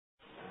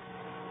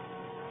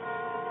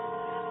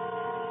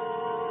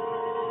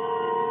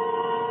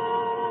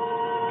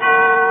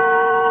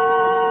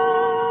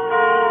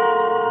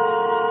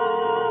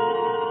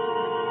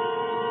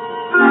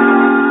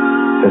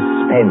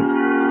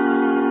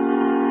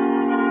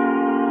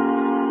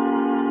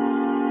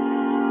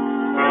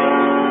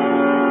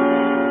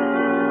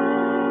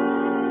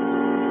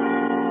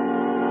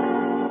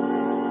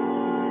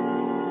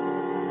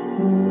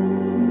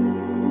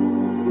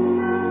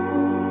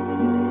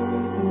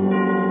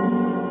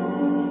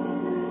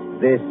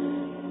This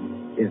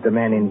is the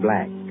Man in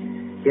Black,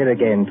 here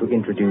again to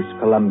introduce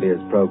Columbia's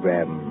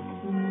program,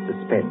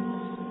 Suspense.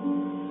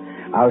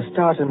 Our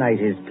star tonight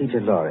is Peter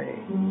Lorre,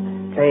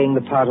 playing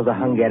the part of the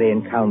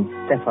Hungarian Count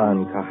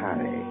Stefan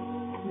Kahari,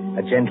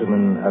 a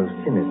gentleman of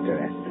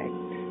sinister aspect.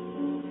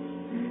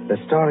 The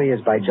story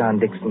is by John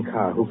Dixon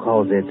Carr, who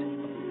calls it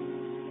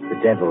The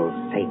Devil's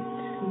Saint.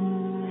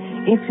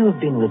 If you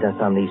have been with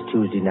us on these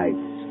Tuesday nights,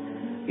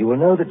 you will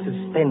know that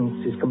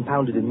suspense is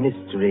compounded of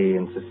mystery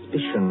and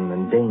suspicion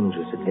and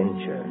dangerous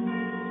adventure.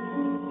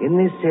 In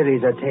this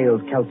series are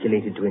tales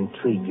calculated to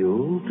intrigue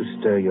you, to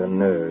stir your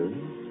nerves,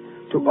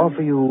 to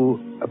offer you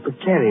a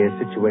precarious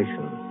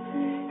situation,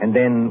 and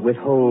then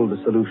withhold the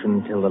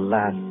solution till the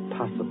last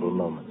possible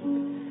moment.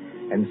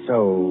 And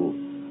so,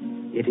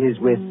 it is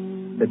with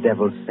The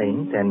Devil's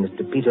Saint and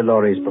Mr. Peter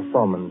Lorre's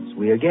performance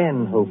we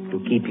again hope to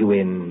keep you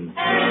in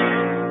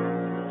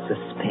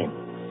suspense.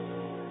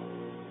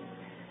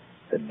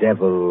 The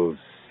Devil's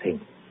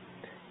Saint.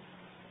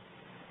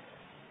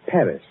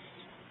 Paris,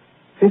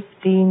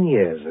 15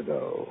 years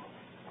ago.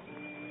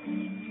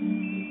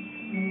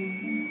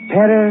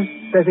 Paris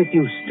as it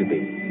used to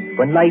be,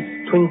 when lights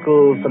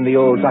twinkled from the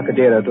old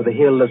Zacadero to the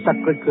hill of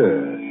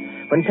Sacré-Cœur,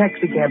 when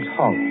taxicabs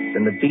honked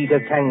and the beat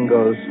of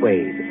tango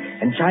swayed,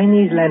 and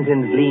Chinese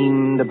lanterns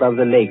gleamed above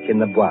the lake in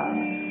the Bois,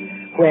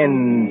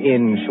 when,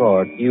 in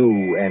short,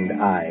 you and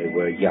I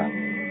were young.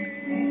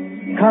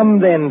 Come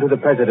then to the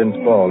President's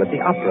Ball at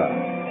the Opera,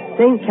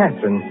 St.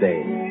 Catherine's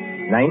Day,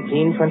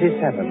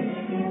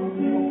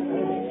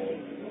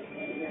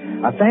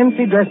 1927. A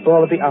fancy dress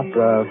ball at the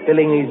Opera,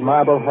 filling these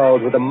marble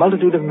halls with a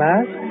multitude of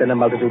masks and a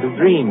multitude of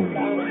dreams.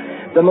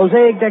 The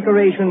mosaic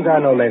decorations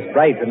are no less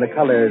bright than the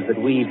colors that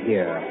weave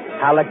here.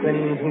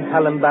 Harlequins and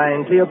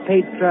Columbine,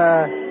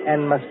 Cleopatra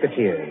and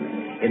Musketeers.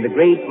 In the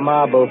great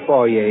marble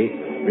foyer,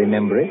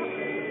 remember it?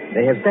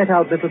 They have set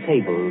out little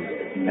tables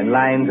and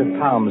lines of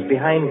palms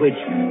behind which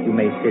you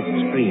may sit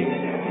screened.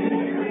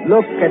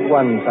 Look at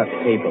one such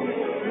table.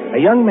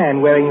 A young man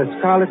wearing the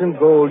scarlet and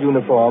gold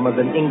uniform of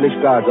an English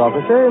Guards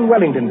officer in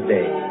Wellington's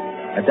day.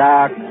 A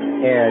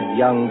dark-haired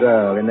young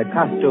girl in the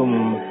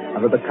costume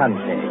of a bacchante.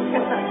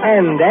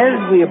 And as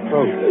we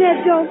approach...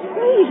 Ned, don't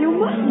please, you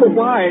mustn't. But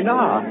why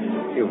not?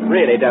 You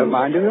really don't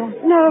mind, do you?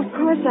 No, of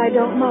course I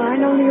don't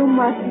mind, only you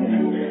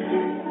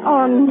mustn't.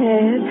 Oh,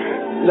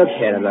 Ned. Look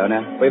here,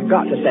 Alona. We've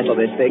got to settle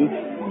this thing.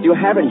 You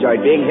have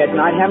enjoyed being here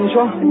tonight, haven't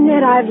you?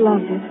 Ned, I've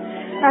loved it.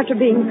 After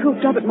being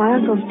cooped up at my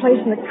uncle's place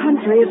in the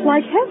country, it's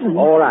like heaven.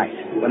 All right.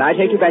 When I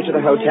take you back to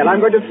the hotel, I'm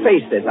going to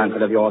face this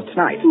uncle of yours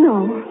tonight.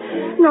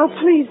 No,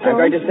 please don't.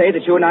 I'm going to say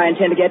that you and I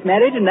intend to get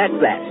married, and that's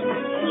that.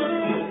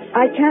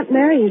 I can't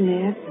marry you,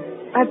 Ned.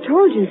 I've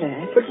told you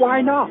that. But why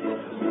not?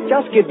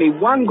 Just give me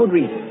one good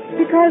reason.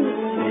 Because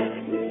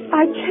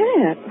I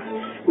can't.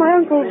 My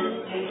uncle,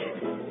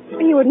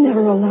 he would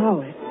never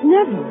allow it.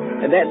 Never.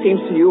 And that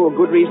seems to you a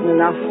good reason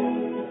enough?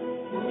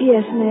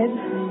 Yes, Ned.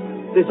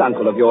 This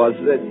uncle of yours,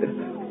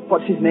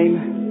 what's his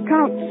name?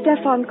 Count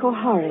Stefan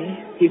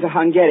Kahari. He's a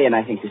Hungarian,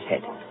 I think you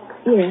said.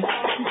 Yes,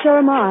 so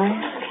am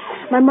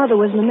I. My mother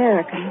was an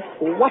American.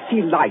 What's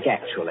he like,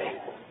 actually?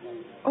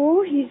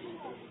 Oh, he's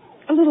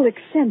a little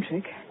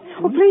eccentric.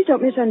 Oh, please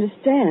don't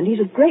misunderstand. He's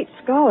a great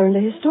scholar and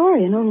a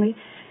historian, only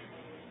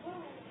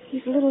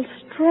he's a little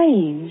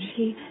strange.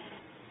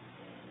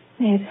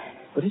 Ned.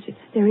 What is it?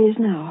 There he is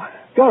now.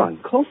 Your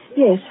uncle?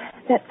 Yes,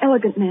 that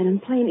elegant man in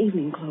plain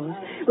evening clothes,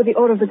 with the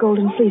Order of the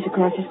Golden Fleece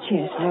across his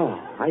chest. Oh,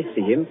 I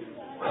see him.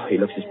 Oh, he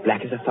looks as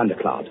black as a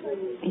thundercloud.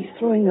 He's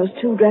throwing those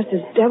two dressed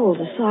as devils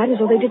aside as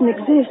though they didn't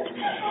exist.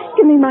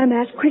 Give me my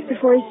mask quick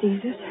before he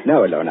sees us.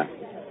 No, Alona.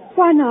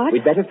 Why not?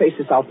 We'd better face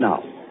this out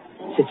now.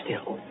 Sit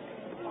still.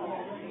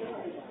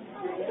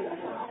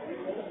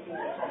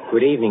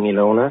 Good evening,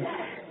 Ilona.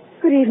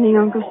 Good evening,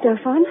 Uncle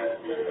Stefan.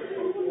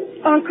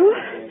 Uncle,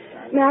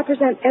 may I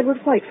present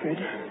Edward Whiteford?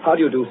 How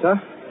do you do, sir?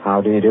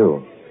 How do you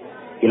do?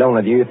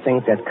 Ilona, do you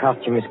think that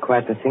costume is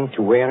quite the thing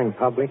to wear in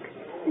public?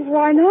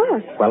 Why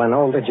not? Well, an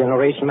older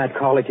generation might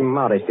call it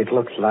immodest. It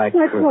looks like...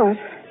 Like what?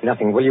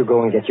 Nothing. Will you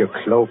go and get your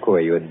cloak or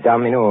your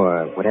domino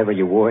or whatever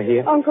you wore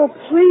here? Uncle,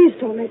 please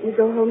don't make me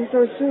go home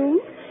so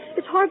soon.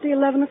 It's hardly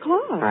 11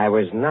 o'clock. I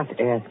was not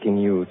asking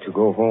you to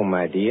go home,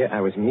 my dear.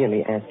 I was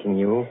merely asking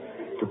you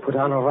to put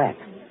on a wrap.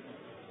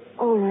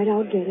 All right,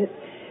 I'll get it.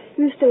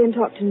 You stay and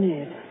talk to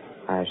Ned.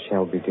 I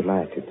shall be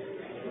delighted.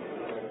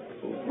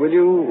 Will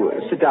you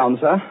sit down,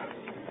 sir?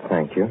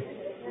 Thank you.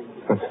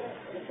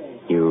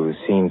 You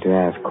seem to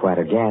have quite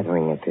a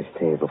gathering at this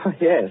table. Oh,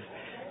 yes.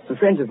 Some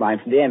friends of mine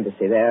from the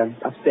embassy. They're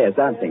upstairs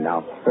dancing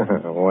now.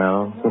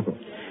 Well,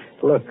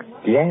 look,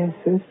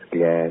 glasses,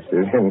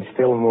 and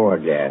still more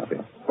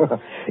glasses.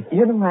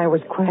 You know, I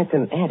was quite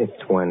an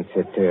adept once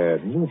at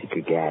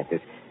musical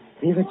glasses.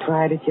 Have you ever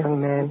tried it,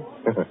 young man?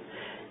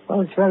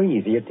 Well, it's very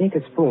easy. You take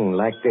a spoon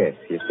like this,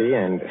 you see,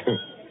 and...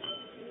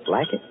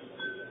 Like it?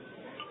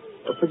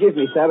 Well, forgive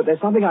me, sir, but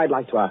there's something I'd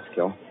like to ask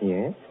you.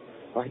 Yes?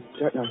 I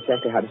don't know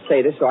exactly how to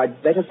say this, so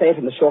I'd better say it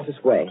in the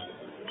shortest way.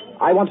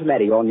 I want to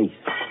marry your niece.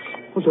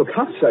 Well, look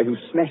up, sir. You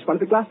smashed one of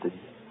the glasses.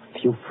 A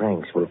few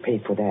francs will pay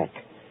for that.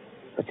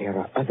 But there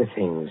are other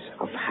things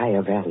of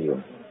higher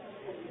value,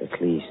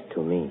 at least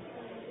to me.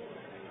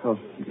 Oh,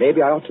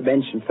 maybe I ought to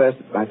mention first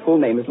that my full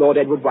name is Lord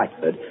Edward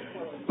Whiteford.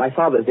 My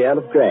father is the Earl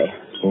of Grey.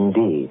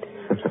 Indeed.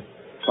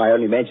 So I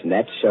only mention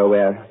that to show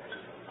we're,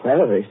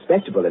 well,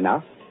 respectable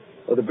enough.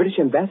 Well, the British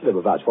ambassador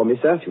will vouch for me,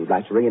 sir, if you would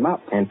like to ring him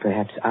up. And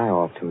perhaps I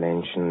ought to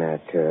mention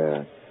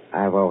that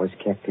I've always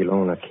kept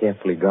Ilona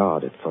carefully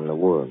guarded from the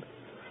world.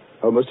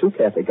 Almost too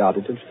carefully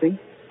guarded, don't you think?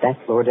 That,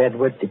 Lord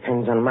Edward,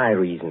 depends on my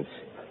reasons.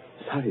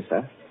 Sorry,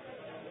 sir.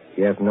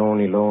 You have known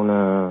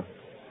Ilona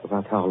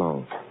about how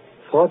long?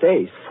 4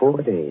 days.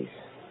 4 days.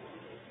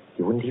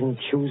 You wouldn't even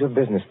choose a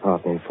business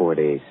partner in 4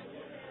 days.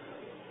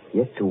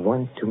 Yet to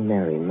want to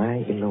marry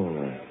my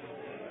Ilona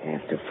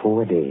after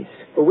 4 days.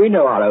 Well, we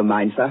know our own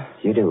minds, sir.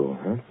 You do,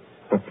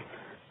 huh?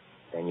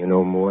 Then you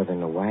know more than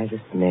the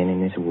wisest man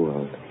in this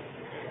world.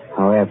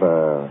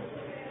 However,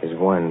 as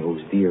one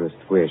whose dearest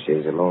wish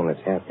is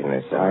Ilona's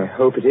happiness, I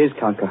hope it is,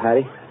 Count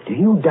Kohari. Do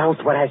you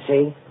doubt what I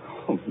say?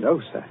 Oh,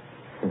 no, sir.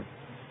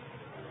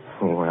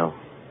 Well,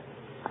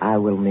 I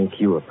will make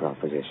you a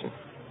proposition.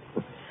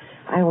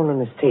 I own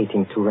an estate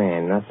in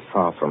Touraine, not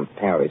far from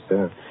Paris.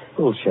 A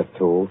little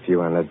chateau, a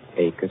few hundred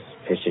acres,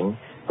 fishing,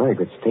 very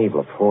good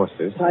stable of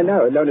horses. I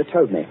know. Ilona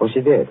told me. Oh,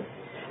 she did?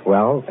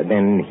 Well,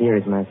 then here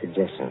is my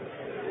suggestion.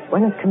 Why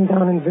not come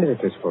down and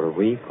visit us for a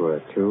week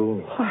or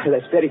two? Why,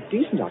 that's very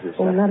decent of you, sir.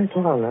 Oh, not at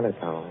all, not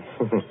at all.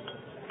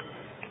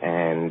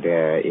 And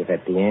if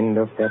at the end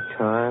of that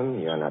time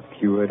you're not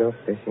cured of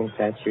this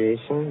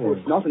infatuation... Oh,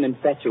 it's not an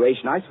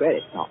infatuation, I swear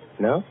it's not.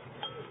 No?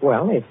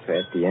 Well, if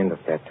at the end of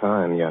that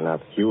time you're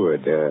not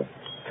cured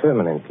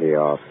permanently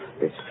of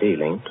this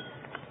feeling,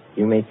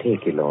 you may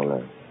take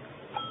Ilona.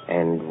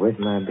 And with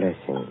my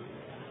blessing.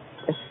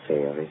 That's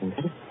fair, isn't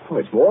it? Oh,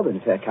 it's more than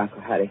fair, Count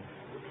Kohari.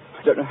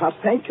 I don't know how to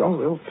thank you. Oh,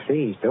 well,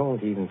 please,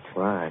 don't even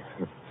try.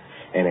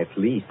 And at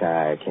least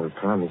I can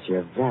promise you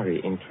a very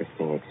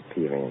interesting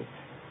experience.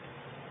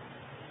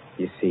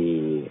 You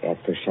see, at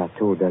the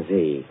Chateau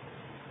d'Azay,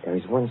 there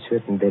is one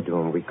certain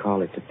bedroom. We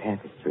call it the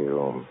tapestry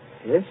room.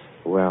 Yes?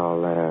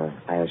 Well,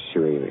 I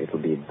assure you, it'll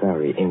be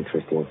very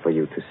interesting for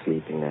you to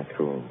sleep in that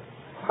room.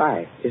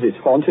 Why? Is it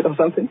haunted or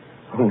something?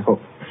 Oh,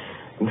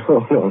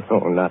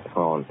 no, not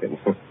haunted.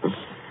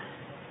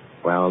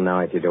 Well, now,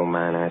 if you don't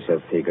mind, I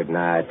shall say good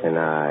night, and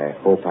I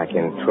hope I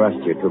can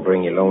trust you to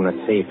bring Ilona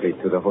safely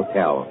to the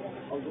hotel.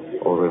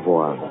 Au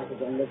revoir.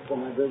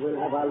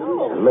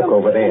 Look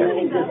over there.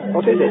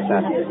 What is it,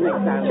 sir?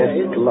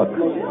 Just look.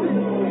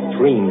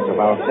 Streams of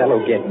our fellow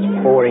guests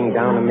pouring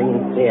down a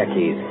main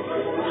staircase.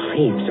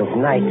 Shapes of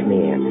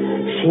nightmare.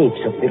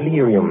 Shapes of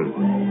delirium.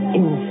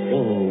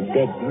 Insane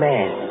dead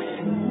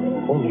masks.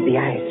 Only the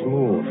eyes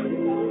move.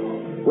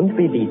 Wouldn't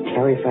we be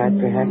terrified,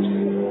 perhaps,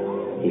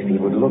 if we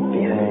would look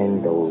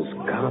behind those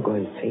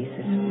gargoyle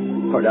faces?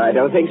 Oh, I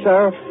don't think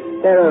so.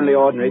 They're only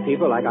ordinary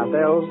people like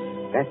ourselves.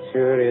 That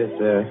sure is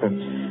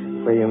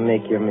where you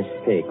make your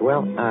mistake.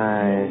 Well,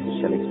 I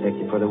shall expect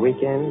you for the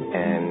weekend,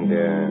 and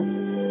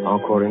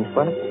encore une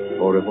fois,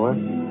 au revoir.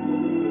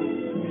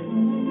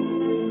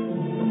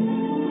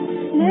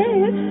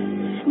 Ned.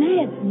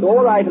 It's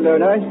all right,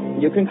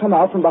 Ilona. You can come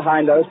out from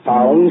behind those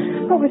palms.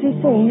 What was he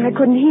saying? I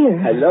couldn't hear.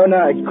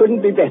 Ilona, it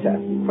couldn't be better.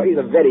 Well, he's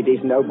a very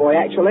decent old boy,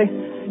 actually.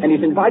 And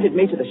he's invited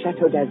me to the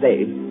Chateau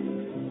d'Azay.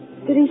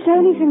 Did he say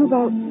anything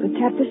about the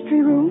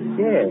tapestry room?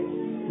 Yes.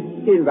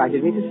 He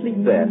invited me to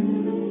sleep there.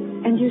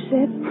 And you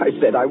said? I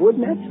said I would,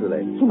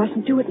 naturally. You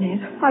mustn't do it, Ned.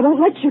 I won't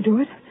let you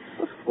do it.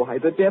 Why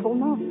the devil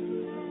not?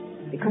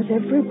 Because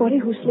everybody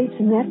who sleeps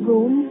in that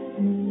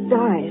room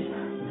dies.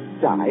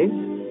 Dies?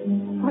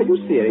 Are you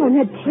serious? Oh,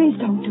 Ned, please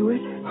don't do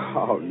it.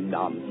 Oh,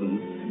 nonsense.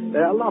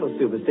 There are a lot of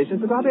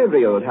superstitions about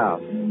every old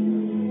house.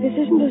 This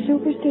isn't a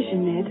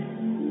superstition, Ned.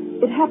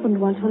 It happened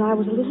once when I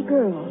was a little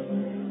girl.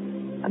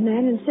 A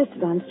man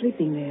insisted on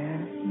sleeping there.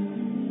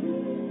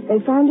 They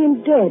found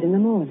him dead in the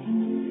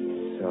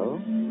morning. So?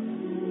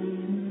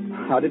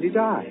 How did he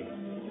die?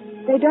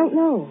 They don't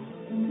know.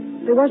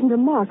 There wasn't a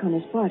mark on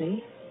his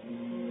body.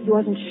 He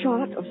wasn't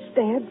shot or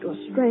stabbed or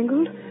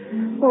strangled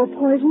or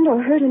poisoned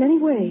or hurt in any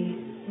way.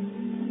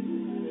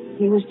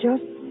 He was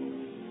just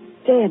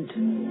dead.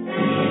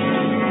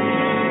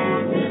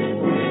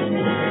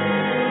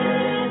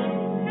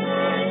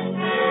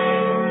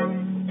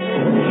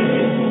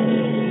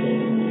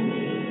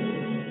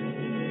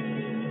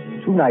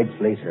 Two nights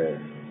later,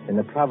 in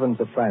the province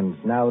of France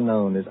now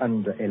known as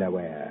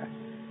Indre-et-Loire,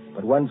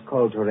 but once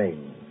called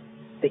Touraine,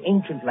 the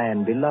ancient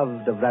land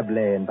beloved of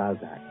Rabelais and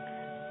Balzac.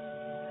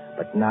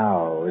 But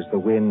now, as the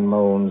wind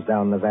moans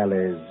down the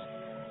valleys,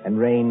 and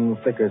rain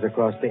flickers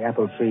across the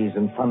apple trees,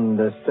 and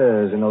thunder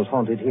stirs in those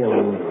haunted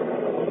hills,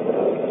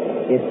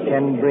 it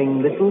can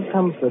bring little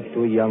comfort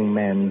to a young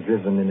man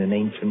driven in an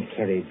ancient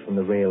carriage from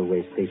the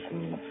railway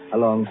station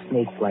along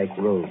snake-like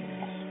roads.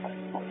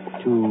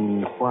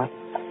 To what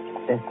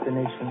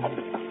destination?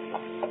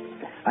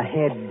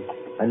 Ahead,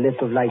 a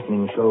lift of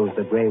lightning shows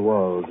the gray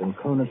walls and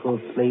conical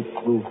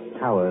slate-roofed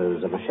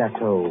towers of a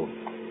chateau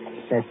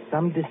set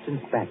some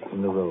distance back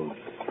from the road.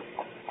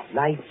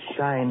 Lights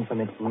shine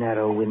from its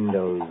narrow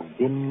windows,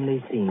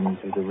 dimly seen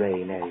through the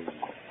rain as...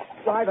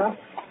 Driver.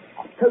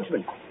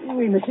 Coachman.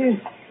 Oui, monsieur.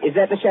 Is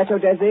that the Chateau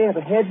d'Azay up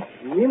ahead?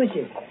 Oui,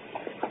 monsieur.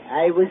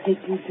 I will take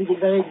you to the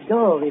very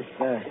door if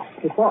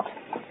what?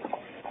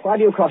 Why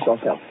do you cross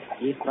yourself?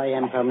 if I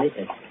am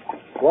permitted.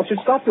 What should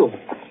stop you?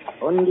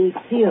 Only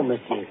fear,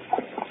 monsieur.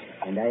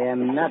 And I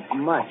am not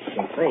much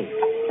afraid.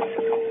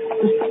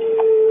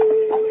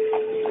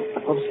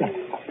 What's that?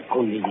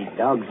 Only the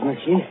dogs,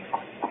 monsieur.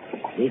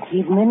 They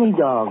keep many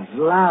dogs,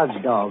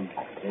 large dogs,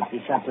 at the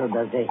Chateau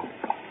d'Azay.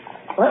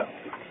 Well,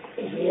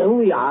 here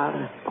we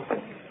are.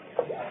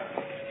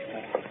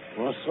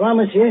 Bonsoir,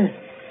 monsieur.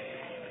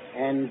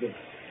 And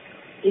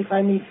if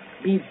I may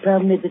be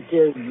permitted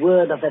a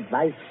word of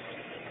advice.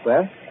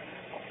 Well?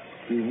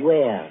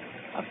 Beware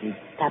of the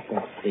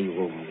tapestry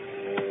room.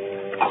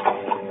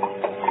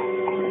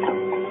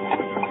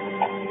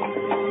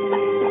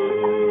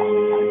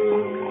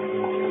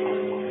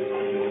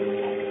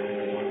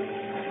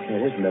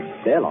 There isn't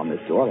a bell on this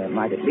door. There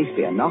might at least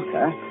be a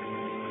knocker.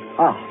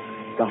 Ah,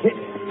 got it.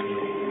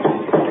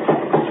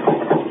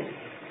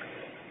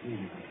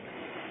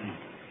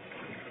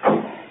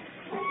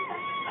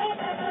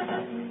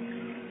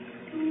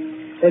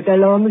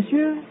 Alors,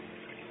 monsieur?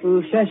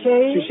 Vous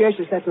cherchez? Je cherche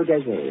le Château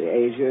d'Azay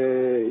et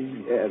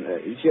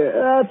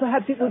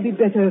Perhaps it would be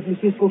better if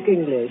monsieur spoke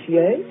English,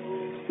 yes?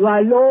 You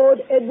are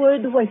Lord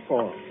Edward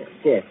Whiteford.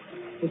 Yes.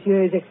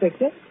 Monsieur is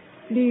expected.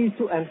 Please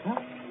to enter.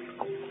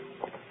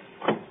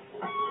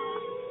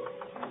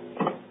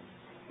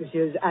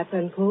 Monsieur's hat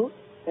and coat.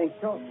 Thank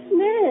you.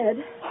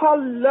 Ned.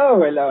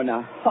 Hello,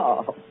 Ilona.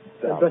 Oh,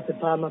 Votre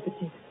part, ma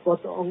petite.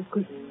 Votre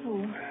oncle.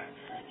 Oh,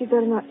 you'd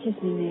better not kiss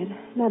me, Ned.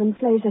 Madame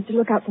Flay said to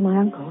look out for my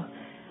uncle.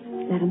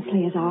 Madame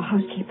Flay is our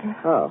housekeeper.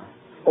 Oh,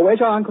 where's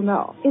your uncle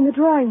now? In the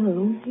drawing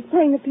room. He's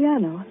playing the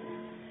piano.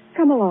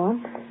 Come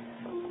along.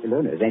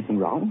 Ilona, is anything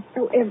wrong?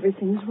 Oh,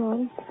 everything's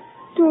wrong.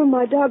 Two of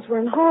my dogs were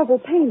in horrible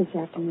pain this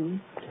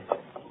afternoon.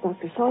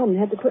 Dr. Solomon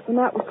had to put them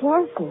out with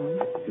chloroform.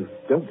 You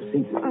don't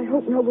think... I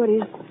hope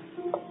nobody's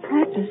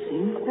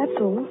practicing, that's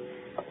all.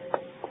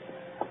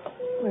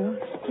 Well,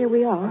 here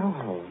we are.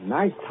 Oh,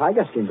 nice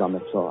tiger skins on the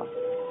floor.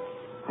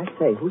 I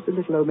say, who's the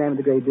little old man with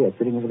the grey beard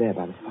sitting over there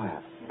by the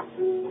fire?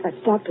 That's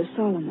Dr.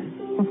 Solomon.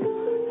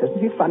 Doesn't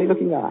he have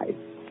funny-looking eyes?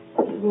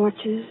 He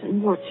watches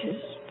and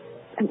watches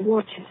and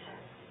watches.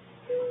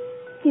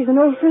 He's an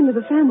old friend of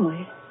the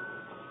family.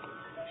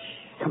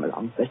 Come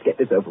along, let's get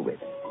this over with.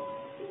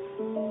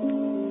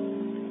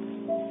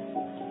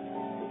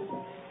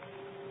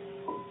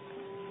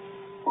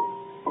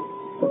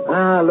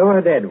 Ah,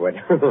 Lord Edward.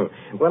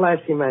 Well, I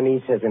see my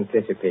niece has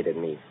anticipated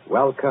me.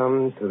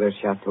 Welcome to the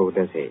Chateau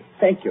d'Azay.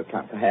 Thank you,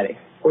 Count Harry.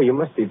 Oh, you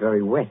must be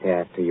very wet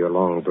after your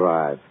long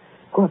drive.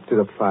 Go up to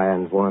the fire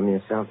and warm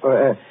yourself.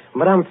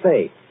 Madame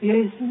Fay.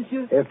 Yes,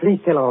 monsieur? Please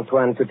tell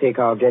Antoine to take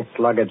our guest's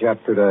luggage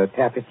up to the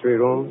tapestry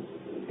room.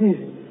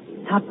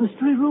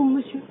 Tapestry room,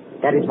 monsieur?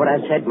 That is what I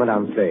said,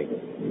 Madame Fay.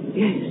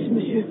 Yes,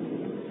 monsieur.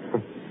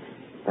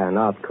 An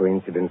odd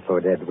coincidence,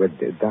 Lord Edward.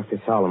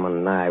 Dr. Solomon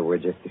and I were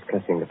just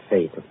discussing the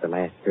fate of the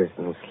last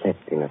person who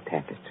slept in a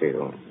tapestry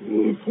room.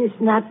 This is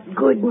not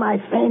good, my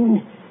friend.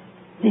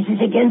 This is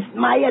against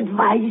my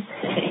advice.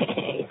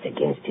 It's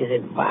against his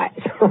advice.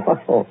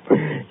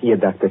 Here,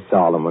 Dr.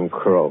 Solomon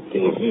croaked.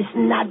 This is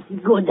not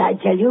good, I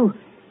tell you.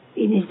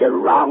 It is the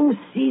wrong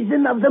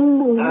season of the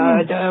moon.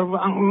 The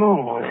wrong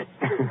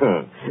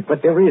moon.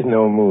 But there is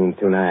no moon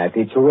tonight.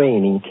 It's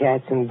raining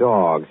cats and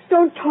dogs.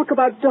 Don't talk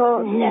about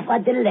dogs.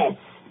 Nevertheless,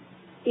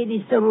 it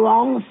is the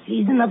wrong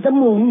season of the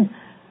moon.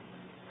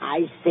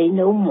 I say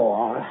no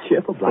more.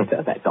 Cheerful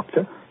blighter, that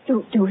doctor.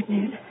 Don't do it,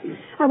 Ned.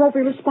 I won't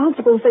be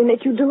responsible if they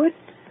make you do it.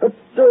 But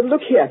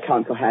look here,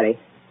 Count Harry.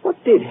 What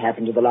did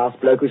happen to the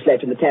last bloke who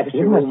slept in the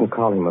tapestry You room? mustn't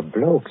call him a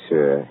bloke,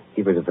 sir.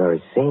 He was a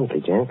very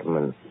saintly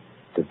gentleman.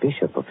 The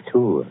Bishop of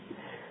Tours.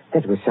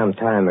 That was some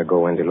time ago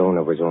when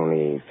Ilona was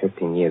only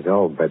 15 years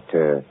old, but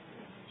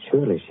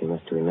surely she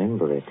must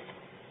remember it.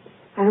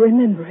 I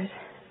remember it.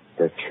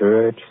 The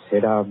church,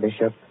 said our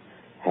bishop,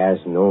 has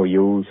no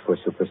use for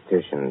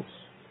superstitions.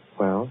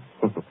 Well,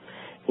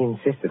 he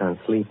insisted on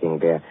sleeping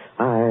there.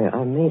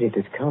 I made it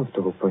as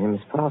comfortable for him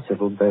as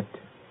possible, but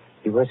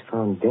he was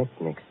found dead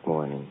next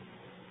morning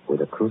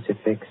with a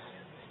crucifix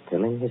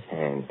still in his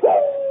hand.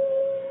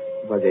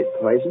 Was it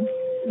poison?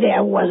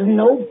 There was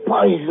no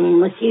poison,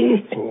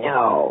 monsieur.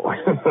 No.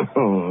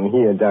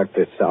 Here,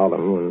 Dr.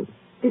 Solomon.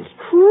 It's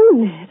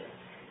true, Ned.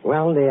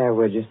 Well, there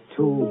were just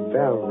two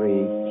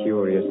very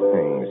curious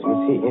things. You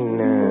see, in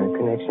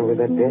connection with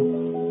that death,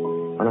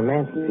 on a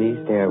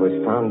mantelpiece there was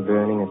found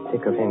burning a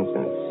stick of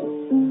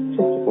incense.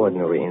 Just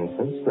ordinary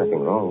incense, nothing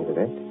wrong with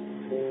it.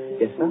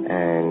 Yes, sir.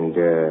 And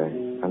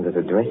under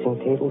the dressing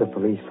table, the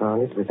police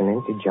found it with an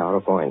empty jar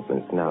of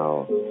ointment.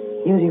 Now,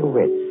 use your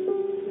wits.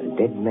 A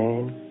dead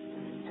man,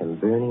 some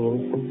burning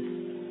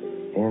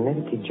incense, and an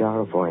empty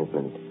jar of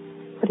ointment.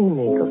 What do you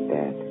make of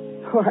that?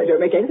 Oh, I don't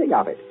make anything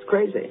of it. It's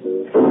crazy.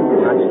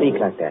 Don't speak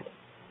like that.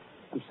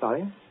 I'm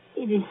sorry?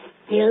 It is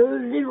still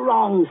the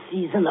wrong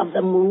season of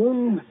the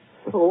moon.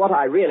 Well, what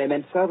I really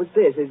meant, sir, was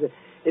this.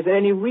 Is there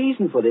any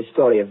reason for this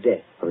story of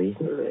death?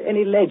 Reason?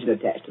 Any legend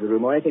attached to the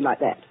room or anything like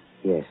that?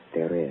 Yes,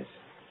 there is.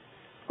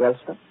 Well,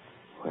 sir?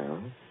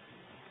 Well,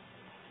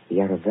 we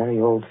are a very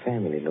old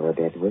family, Lord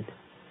Edward.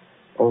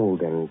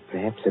 Old and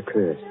perhaps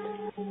accursed.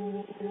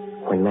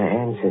 When my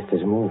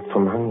ancestors moved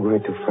from Hungary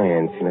to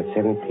France in the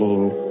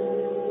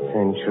 17th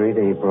century,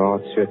 they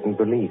brought certain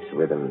beliefs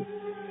with them.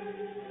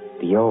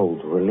 The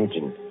old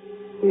religion.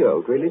 The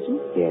old religion?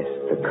 Yes,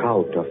 the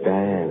cult of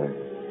Diana,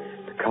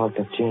 the cult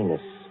of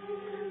Janus,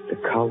 the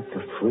cult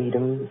of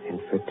freedom and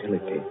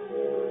fertility.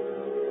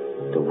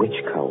 The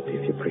witch cult,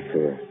 if you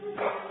prefer.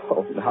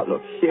 Oh, now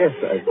look here,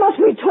 sir. Must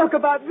we talk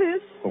about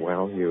this?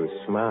 Well, you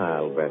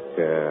smile, but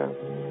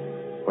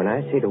when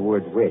I say the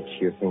word witch,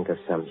 you think of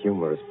some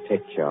humorous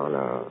picture on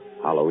a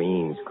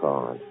Halloween's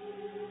card.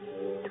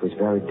 It was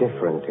very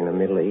different in the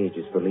Middle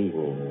Ages, believe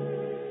me.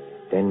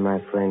 Then, my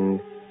friend,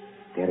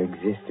 there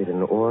existed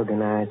an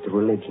organized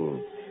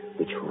religion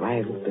which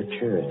rivaled the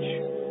church.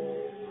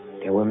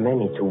 There were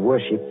many to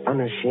worship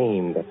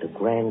unashamed at the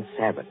grand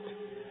Sabbath.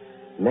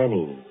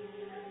 Many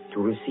to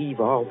receive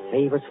all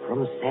favors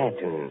from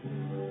Saturn,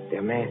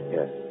 their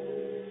master,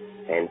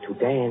 and to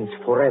dance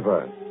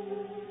forever,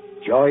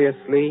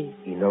 joyously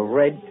in the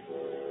red,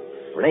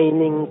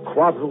 flaming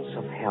quadrants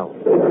of hell.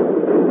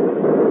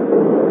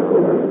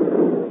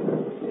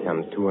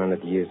 Some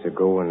 200 years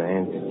ago, an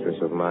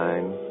ancestress of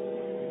mine,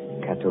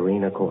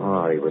 Katerina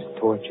Kohari, was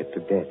tortured to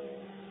death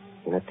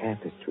in a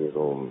tapestry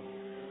room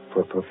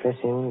for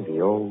professing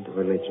the old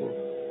religion.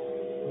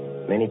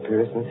 Many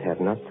persons have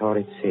not thought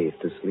it safe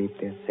to sleep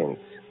there since.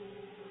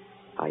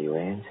 Are you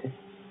answered?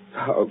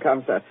 Oh,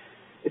 come, sir.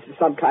 This is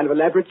some kind of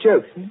elaborate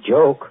joke.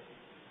 Joke?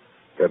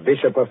 The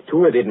Bishop of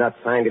Tours did not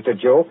find it a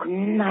joke.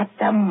 Not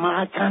a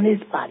mark on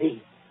his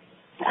body.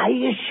 I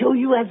assure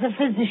you as a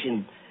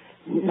physician,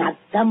 not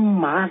a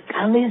mark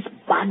on his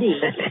body.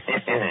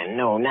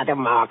 No, not a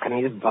mark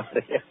on his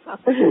body.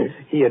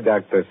 Hear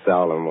Dr.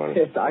 Solomon.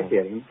 Yes, I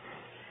hear him.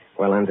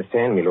 Well,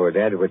 understand me, Lord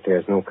Edward,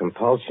 there's no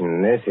compulsion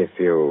in this. If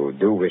you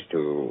do wish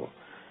to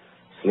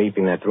sleep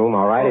in that room,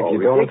 all right. If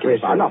you don't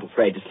wish... I'm not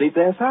afraid to sleep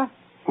there, sir.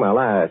 Well,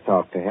 I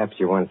thought perhaps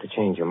you wanted to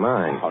change your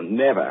mind. Oh,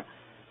 never.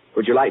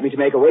 Would you like me to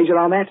make a wager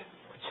on that?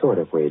 What sort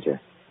of wager?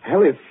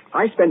 Well, if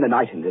I spend the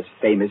night in this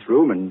famous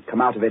room and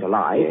come out of it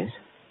alive... Yes?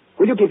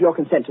 Will you give your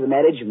consent to the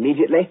marriage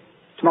immediately?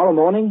 Tomorrow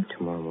morning?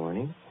 Tomorrow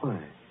morning?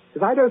 Why?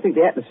 Because I don't think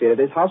the atmosphere of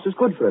this house is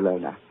good for a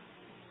loner.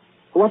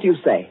 Well, what do you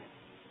say?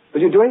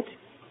 Will you do it?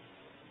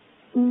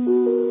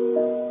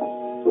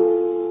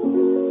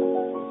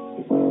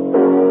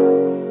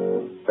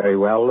 Very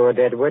well, Lord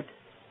Edward.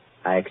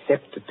 I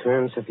accept the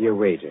terms of your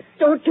wager.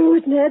 Don't do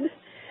it, Ned.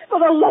 For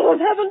the love of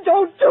heaven,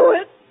 don't do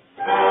it.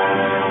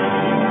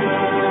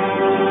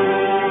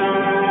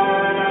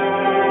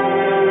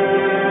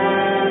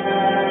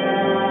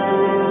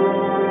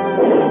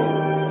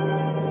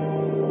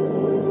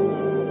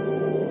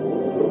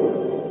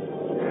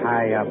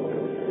 High up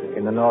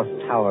in the north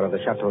tower of the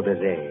Chateau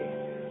d'Azay,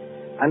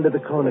 under the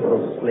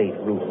conical slate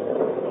roof,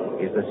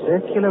 is the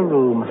circular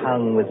room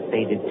hung with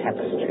faded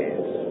tapestries.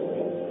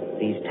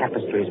 These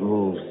tapestries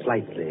move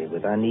slightly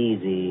with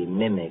uneasy,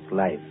 mimic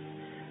life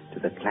to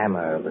the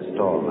clamor of the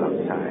storm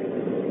outside.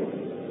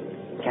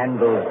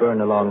 Candles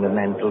burn along the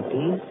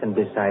mantelpiece and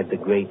beside the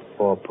great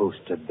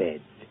four-poster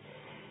bed.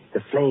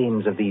 The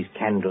flames of these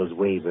candles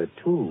waver,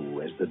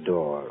 too, as the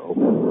door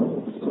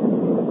opens.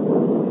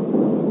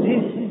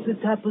 This is the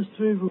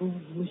tapestry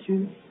room,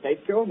 monsieur.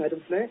 Thank you,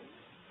 Madame Flay.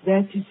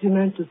 That is the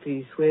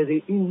mantelpiece where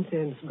the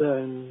incense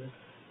burns.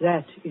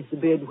 That is the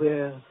bed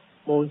where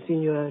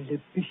Monseigneur le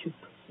Bishop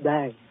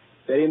died.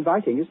 Very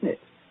inviting, isn't it?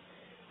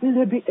 Will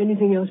there be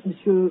anything else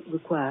monsieur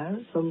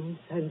requires? Some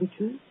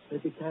sandwiches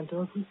that we can't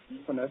offer you?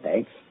 Oh, no,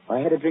 thanks. I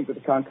had a drink with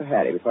the Count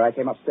Kohari before I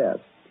came upstairs.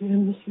 Dear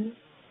monsieur.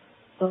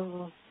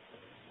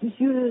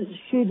 Monsieur's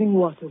shaving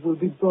water will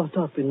be brought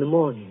up in the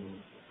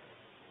morning,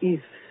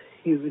 if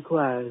he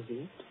requires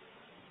it.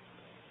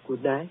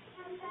 Good night.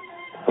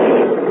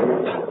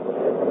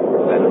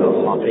 That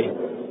little hottie.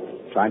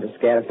 Trying to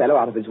scare a fellow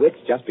out of his wits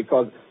just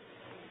because...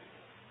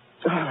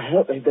 Oh,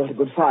 well, they built a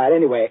good fire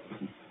anyway.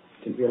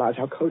 Didn't realize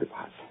how cold it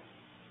was.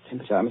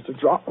 Temperature must have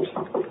dropped.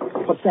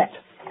 What's that?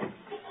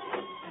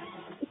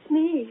 It's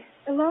me,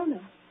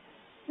 Ilona.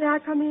 May I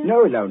come in?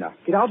 No, Ilona.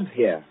 Get out of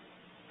here.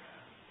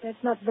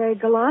 That's not very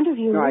gallant of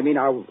you. No, I mean,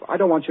 I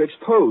don't want you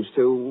exposed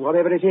to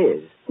whatever it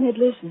is. Ned,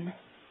 listen.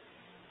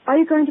 Are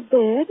you going to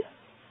bed,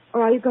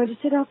 or are you going to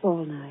sit up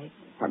all night?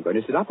 I'm going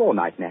to sit up all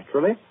night,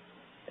 naturally.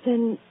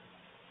 Then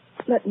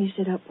let me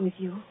sit up with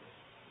you.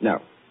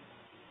 No.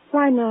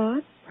 Why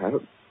not? Well,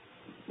 it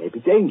may be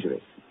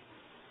dangerous.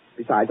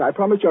 Besides, I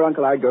promised your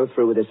uncle I'd go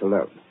through with this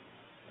alone.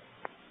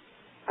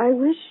 I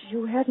wish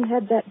you hadn't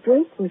had that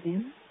drink with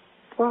him.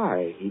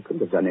 Why? He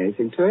couldn't have done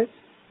anything to it.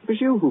 It was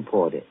you who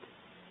poured it.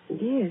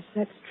 Yes,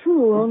 that's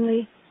true,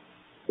 only...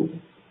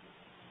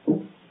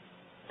 Listen.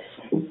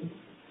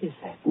 Is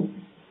that?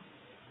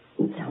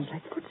 It sounds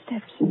like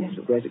footsteps. Yes,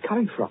 but where's it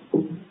coming from?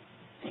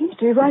 Seems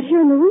to be right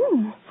here in the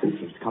room. It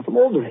seems to come from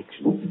all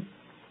directions.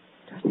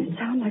 Doesn't it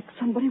sound like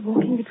somebody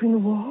walking between the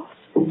walls?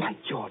 By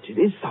George, it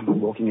is someone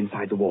walking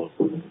inside the wall.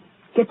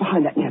 Get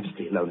behind that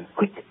tapestry, Lona.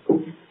 Quick.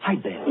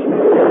 Hide there.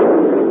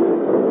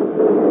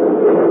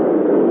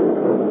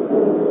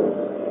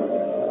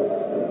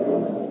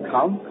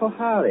 Count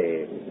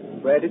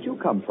Kohari, where did you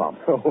come from?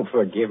 Oh,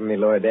 forgive me,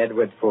 Lord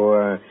Edward,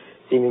 for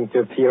seeming to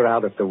appear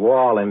out of the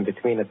wall and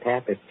between the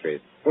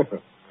tapestries.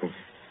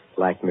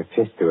 Like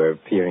Mephisto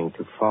appearing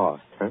too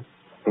fast, huh?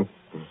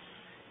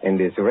 And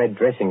this red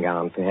dressing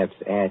gown perhaps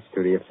adds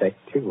to the effect,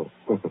 too.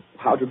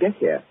 How'd you get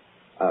here?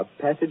 A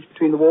passage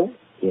between the walls?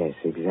 Yes,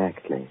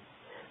 exactly.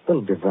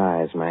 Well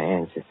devised, my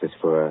ancestors,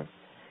 for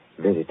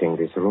visiting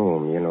this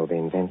room. You know, they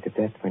invented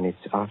that when its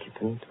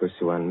occupant was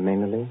so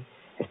unmannerly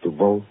as to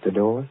bolt the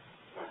door.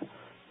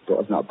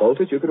 Door's not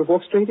bolted. You could have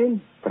walked straight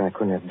in. But I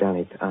couldn't have done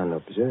it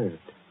unobserved.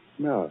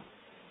 No.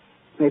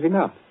 Maybe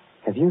not.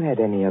 Have you had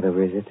any other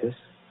visitors,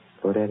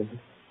 Lord Edward?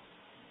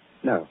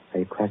 No. Are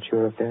you quite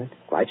sure of that?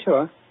 Quite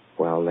sure.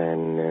 Well,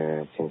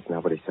 then, since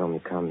nobody saw me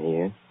come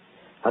here,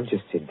 I'll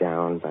just sit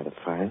down by the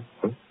fire.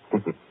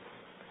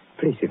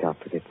 Please sit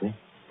opposite me.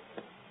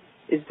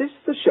 Is this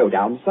the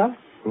showdown, sir?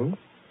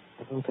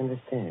 I don't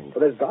understand. Well,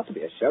 there's got to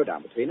be a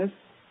showdown between us.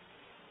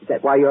 Is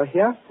that why you're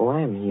here? Oh,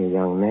 I'm here,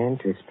 young man,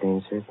 to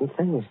explain certain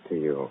things to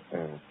you.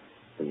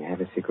 Will you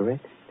have a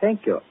cigarette?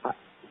 Thank you.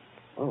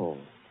 Oh,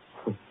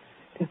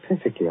 they're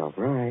perfectly all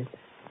right.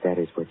 That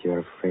is what you're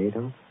afraid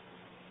of?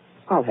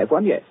 I'll have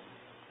one, yes.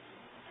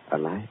 A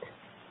light?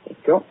 Thank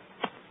you.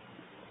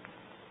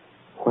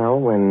 Well,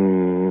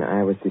 when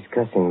I was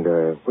discussing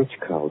the witch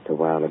cult a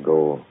while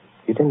ago,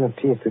 you didn't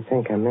appear to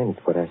think I meant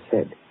what I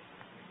said.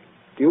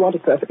 Do you want a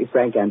perfectly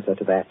frank answer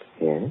to that?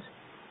 Yes?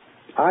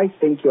 I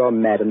think you're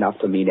mad enough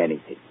to mean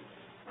anything.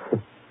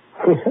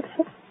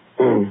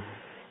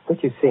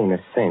 What you say, in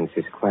a sense,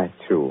 is quite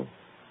true.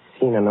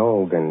 Seeing an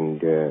old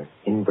and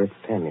inbred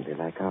family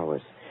like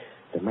ours,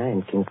 the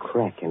mind can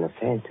crack and the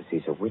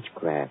fantasies of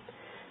witchcraft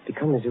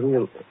become as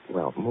real,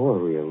 well, more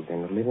real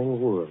than the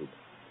living world.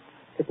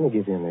 Let me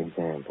give you an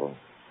example.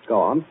 Go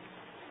on.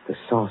 The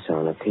saucer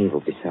on the table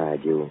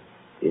beside you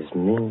is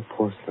Ming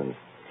porcelain.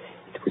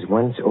 It was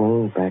once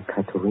owned by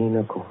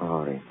Katerina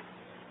Kohari,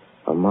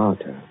 a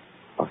martyr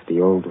of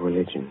the old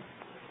religion.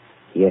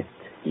 Yet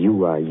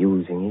you are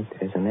using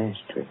it as an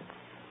ashtray.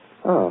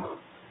 Oh,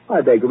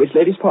 I beg the witch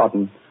lady's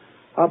pardon.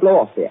 I'll blow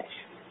off the ash.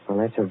 Well,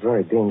 that's a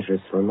very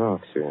dangerous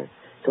remark, sir.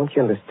 Don't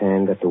you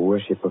understand that the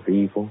worship of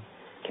evil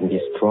can be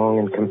strong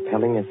and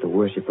compelling as the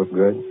worship of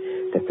good?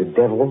 That the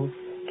devil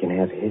can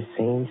have his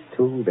saints,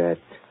 too? That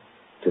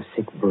the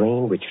sick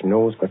brain, which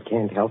knows but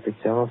can't help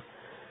itself,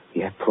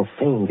 you have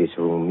profaned this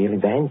room merely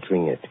by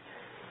entering it.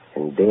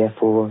 And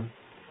therefore,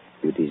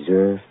 you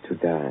deserve to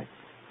die.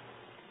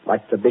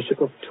 Like the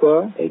Bishop of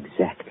Tours?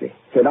 Exactly.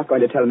 You're not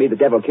going to tell me the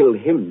devil killed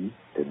him.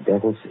 The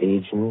devil's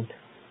agent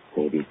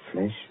may be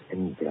flesh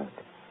and blood.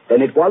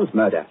 Then it was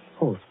murder.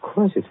 Oh, of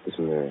course it was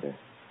murder.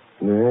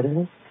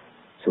 Murder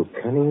so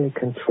cunningly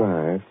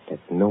contrived that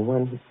no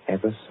one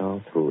ever saw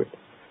through it.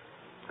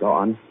 Go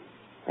on.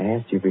 I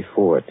asked you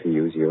before to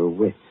use your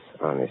wits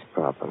on this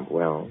problem.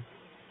 Well,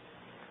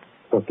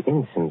 look,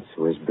 incense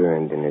was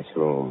burned in this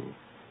room.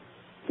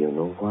 Do you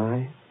know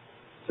why?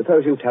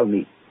 Suppose you tell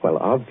me. Well,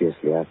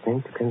 obviously, I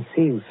think to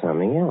conceal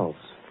something else,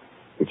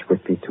 which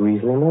would be too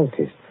easily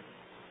noticed.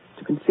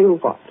 To conceal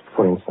what?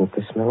 For instance,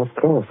 the smell of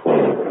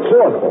chloroform.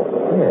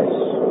 Chloroform? Yes.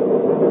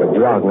 A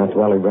drug not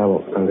very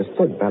well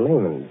understood by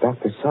laymen.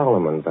 Dr.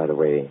 Solomon, by the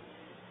way,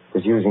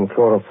 was using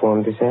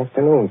chloroform this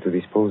afternoon to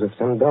dispose of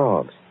some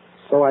dogs.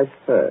 So I've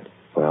heard.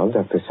 Well,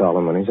 Dr.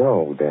 Solomon is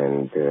old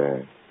and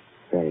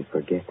very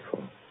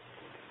forgetful.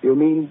 You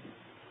mean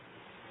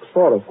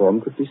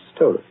chloroform could be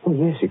stolen? Oh,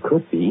 yes, it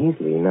could be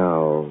easily.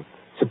 Now,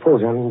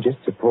 just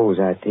suppose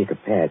I take a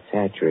pad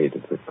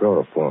saturated with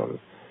chloroform.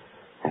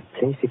 I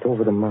place it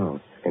over the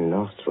mouth and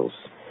nostrils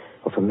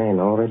of a man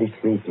already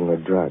sleeping or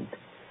drugged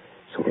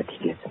so that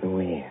he gets no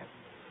air.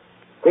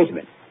 Wait a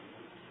minute.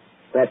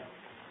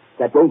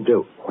 That won't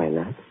do. Why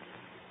not?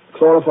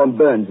 Chloroform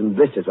burns and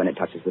blisters when it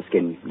touches the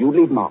skin. You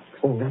leave marks.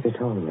 Oh, not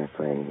at all, my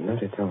friend.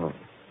 Not at all.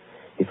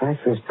 If I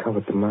first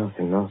covered the mouth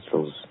and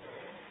nostrils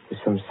with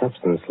some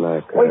substance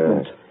like...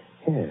 Ointment.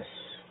 Yes.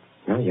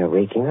 Now you're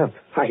waking up.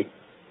 Hi.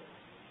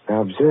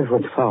 Now observe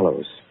what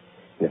follows.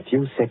 In a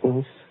few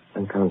seconds,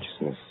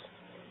 unconsciousness.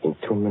 In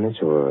 2 minutes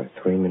or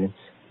 3 minutes,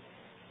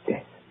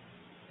 death.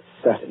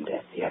 Certain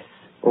death, yes.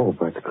 Oh,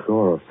 but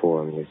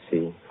chloroform, you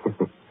see.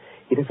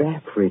 It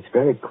evaporates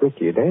very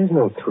quickly. There is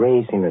no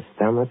trace in the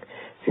stomach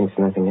since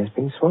nothing has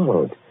been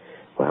swallowed.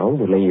 Well,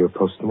 delay your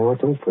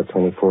post-mortem for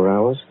 24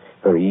 hours.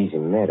 Very easy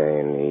matter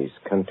in these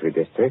country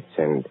districts,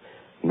 and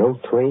no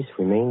trace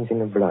remains in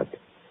the blood.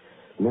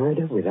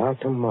 Murder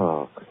without a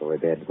mark,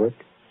 Lord Edward.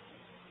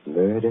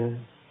 Murder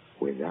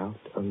without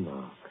a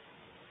mark.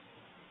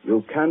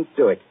 You can't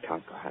do it,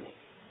 Count Kohani.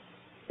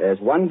 There's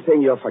one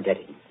thing you're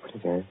forgetting. What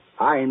is that?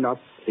 I'm not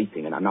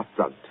sleeping and I'm not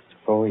drugged.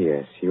 Oh,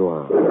 yes, you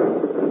are.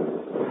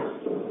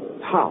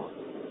 How?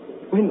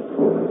 When?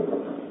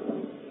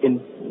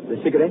 In the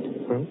cigarette?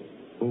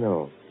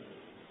 No.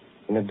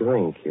 In a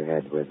drink you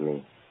had with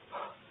me.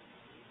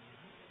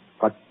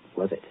 What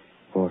was it?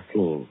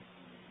 Morphine.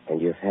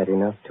 And you've had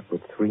enough to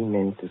put 3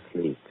 men to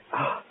sleep.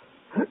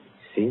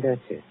 See,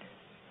 that's it.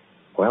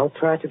 Well,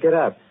 try to get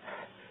up.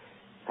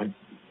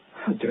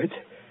 I'll do it.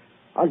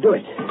 I'll do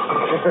it.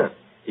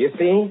 You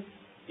see?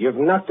 You've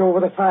knocked over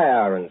the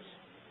fire irons.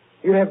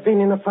 You'd have been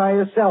in the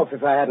fire yourself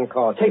if I hadn't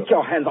caught you. Take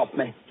your hand off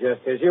me.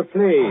 Just as you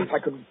please. If I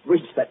could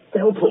reach that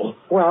bell pull.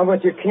 Well,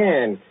 but you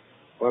can't.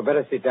 Well,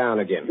 better sit down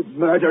again. You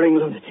murdering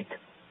lunatic.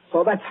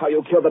 So that's how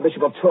you killed the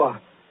Bishop of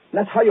Tours.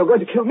 That's how you're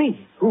going to kill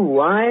me. Who,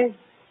 I?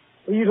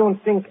 Well, you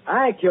don't think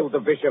I killed the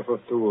Bishop of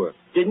Tours?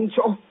 Didn't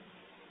you?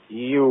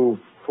 You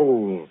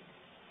fool.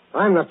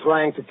 I'm not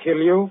trying to kill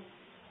you.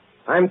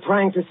 I'm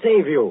trying to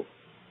save you.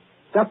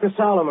 Dr.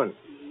 Solomon.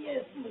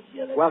 Yes,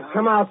 monsieur. Well,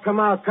 come out.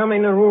 Come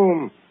in the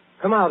room.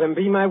 Come out and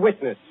be my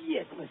witness.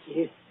 Yes,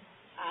 monsieur.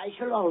 I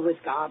shall always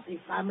guard the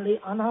family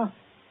honor,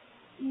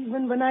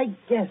 even when I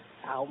guess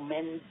how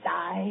men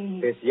die.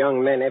 This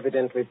young man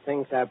evidently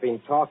thinks I've been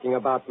talking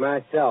about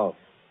myself.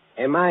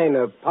 Am I, in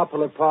a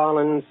popular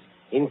parlance,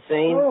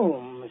 insane?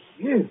 Oh,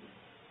 monsieur.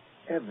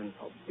 Heaven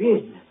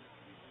forbid.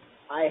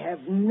 I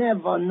have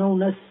never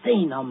known a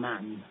saner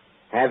man.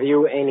 Have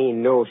you any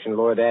notion,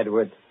 Lord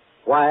Edward,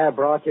 why I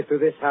brought you to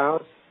this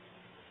house?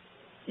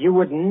 You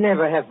would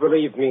never have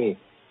believed me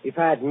if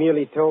I had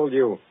merely told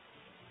you.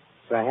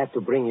 So I had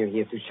to bring you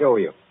here to show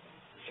you.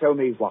 Show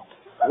me what?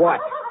 What?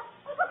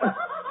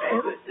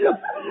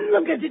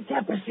 Look at the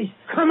tapestries.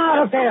 Come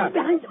out of there!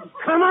 Behind them.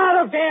 Come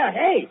out of there!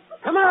 Hey,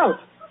 come out!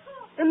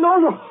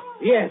 No.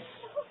 Yes,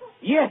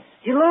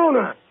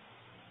 Ilona.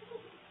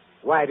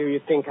 Why do you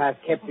think I've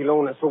kept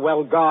Ilona so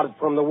well guarded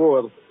from the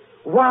world?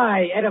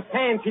 Why, at a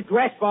fancy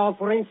dress ball,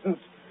 for instance,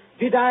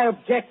 did I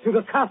object to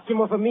the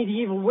costume of a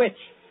medieval witch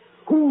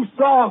whose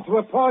dogs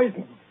were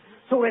poisoned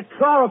so that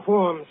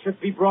chloroform should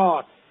be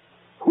brought?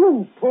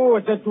 Who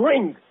poured the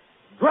drink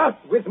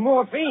drugged with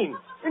morphine?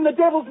 In the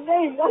devil's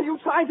name, what are you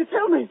trying to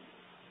tell me?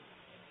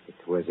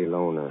 It was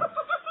Ilona.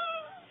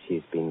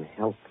 She's been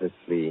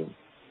helplessly,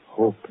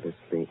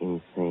 hopelessly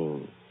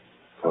insane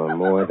for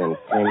more than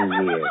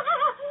 10 years.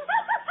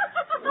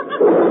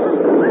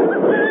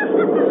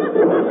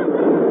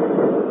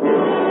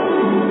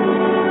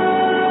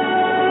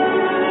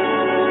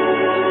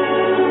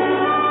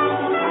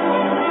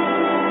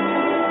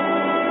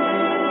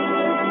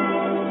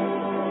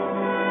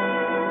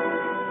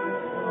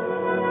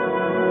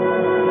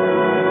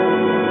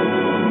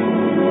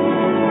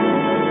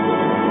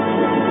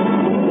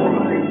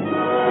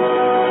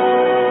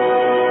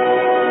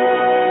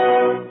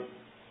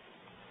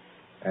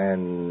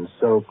 And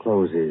so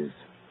closes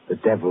The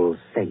Devil's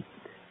Fate,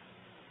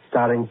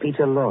 starring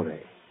Peter Lorre.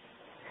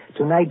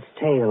 Tonight's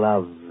tale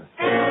of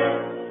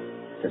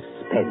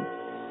suspense.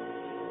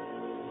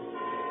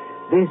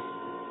 This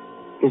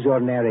is your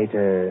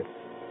narrator,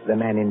 the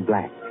man in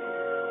black,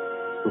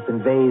 who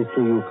conveys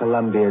to you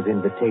Columbia's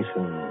invitation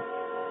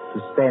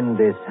to spend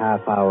this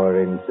half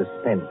hour in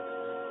suspense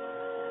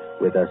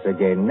with us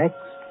again next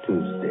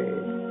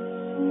Tuesday.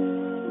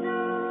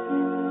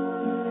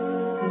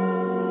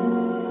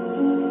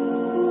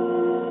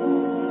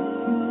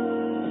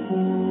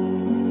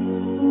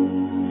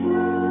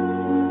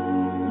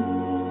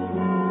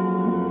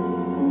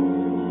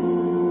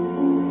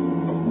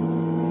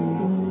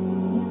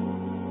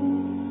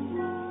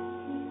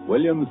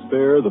 William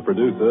Spear, the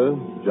producer,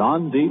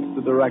 John Dietz,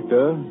 the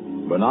director,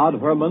 Bernard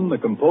Herrmann, the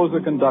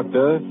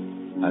composer-conductor,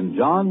 and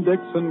John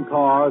Dixon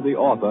Carr, the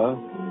author,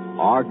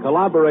 are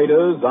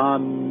collaborators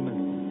on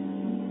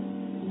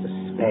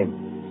Suspense.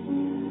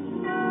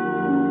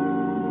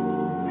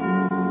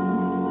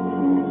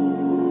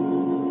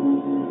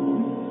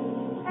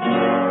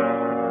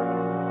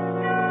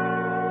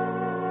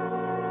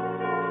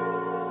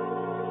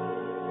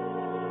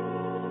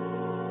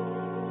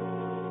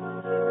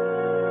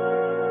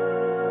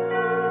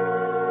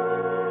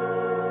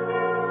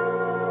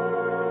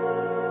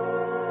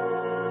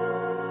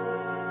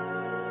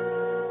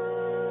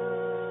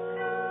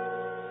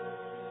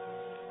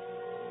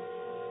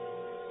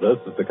 This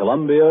is the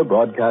Columbia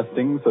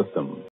Broadcasting System.